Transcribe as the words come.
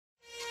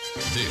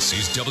This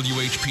is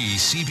WHP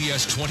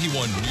CBS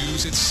 21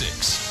 News at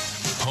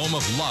 6. Home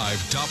of live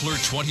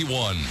Doppler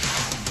 21.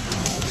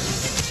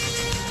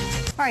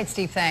 All right,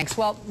 Steve, thanks.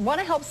 Well, want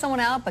to help someone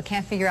out but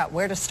can't figure out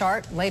where to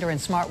start? Later in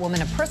Smart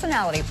Woman, a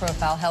personality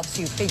profile helps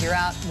you figure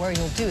out where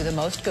you'll do the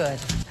most good.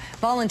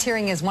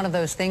 Volunteering is one of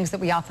those things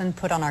that we often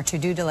put on our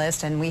to-do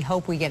list, and we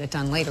hope we get it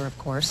done later, of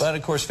course. But,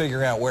 of course,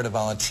 figuring out where to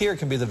volunteer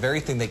can be the very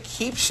thing that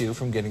keeps you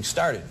from getting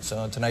started.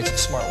 So in tonight's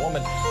Smart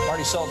Woman,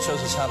 Marty Salt shows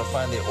us how to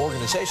find the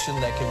organization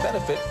that can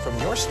benefit from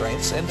your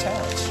strengths and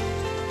talents.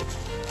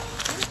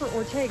 Jennifer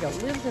Ortega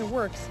lives and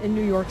works in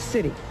New York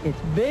City. It's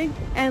big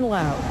and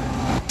loud,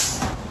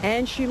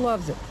 and she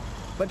loves it.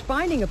 But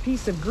finding a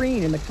piece of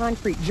green in the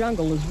concrete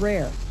jungle is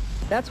rare.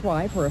 That's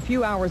why, for a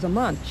few hours a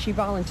month, she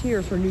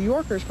volunteers for New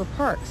Yorkers for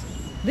parks.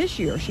 This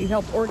year, she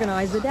helped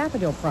organize the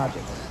Daffodil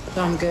Project.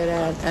 I'm good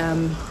at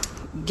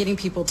getting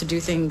people to do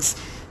things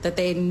that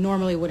they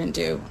normally wouldn't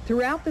do.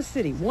 Throughout the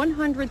city,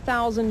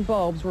 100,000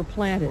 bulbs were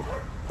planted.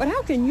 But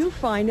how can you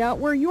find out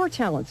where your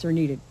talents are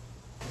needed?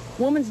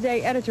 Woman's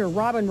Day editor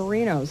Robin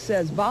Marino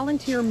says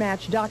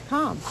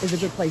VolunteerMatch.com is a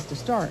good place to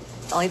start.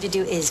 All you have to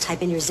do is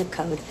type in your zip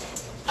code.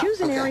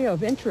 Choose an area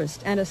of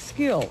interest and a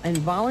skill, and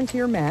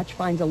Volunteer Match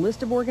finds a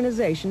list of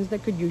organizations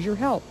that could use your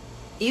help.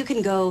 You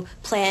can go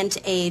plant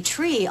a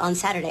tree on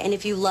Saturday, and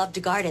if you love to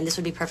garden, this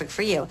would be perfect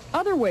for you.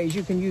 Other ways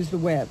you can use the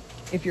web.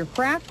 If you're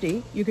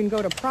crafty, you can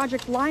go to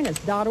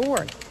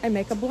projectlinus.org and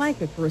make a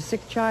blanket for a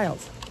sick child.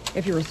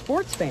 If you're a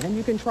sports fan,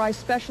 you can try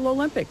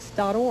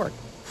specialolympics.org.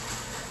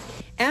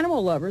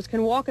 Animal lovers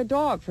can walk a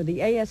dog for the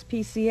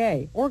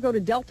ASPCA or go to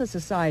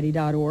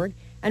deltasociety.org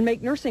and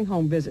make nursing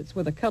home visits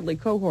with a cuddly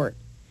cohort.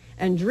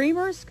 And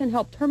dreamers can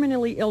help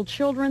terminally ill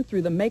children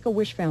through the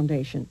Make-A-Wish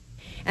Foundation.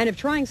 And if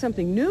trying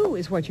something new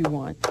is what you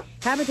want,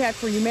 Habitat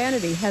for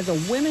Humanity has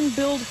a Women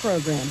Build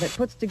program that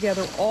puts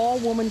together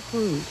all-woman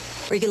crews.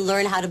 Where you can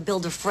learn how to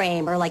build a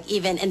frame or like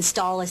even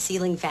install a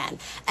ceiling fan.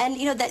 And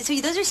you know, so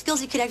those are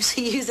skills you could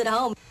actually use at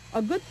home.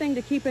 A good thing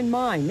to keep in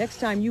mind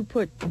next time you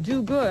put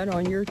do good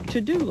on your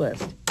to-do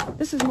list.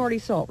 This is Marty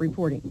Salt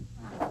reporting.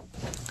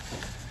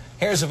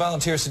 Here's a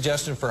volunteer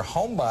suggestion for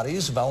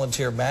homebodies.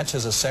 Volunteer Match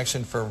has a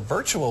section for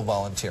virtual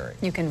volunteering.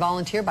 You can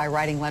volunteer by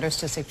writing letters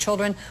to sick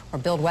children or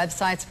build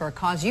websites for a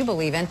cause you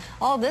believe in.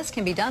 All of this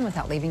can be done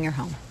without leaving your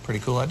home.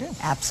 Pretty cool idea.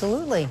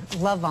 Absolutely.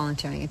 Love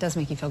volunteering. It does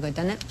make you feel good,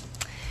 doesn't it?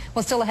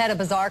 Well, still ahead, a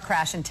bizarre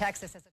crash in Texas.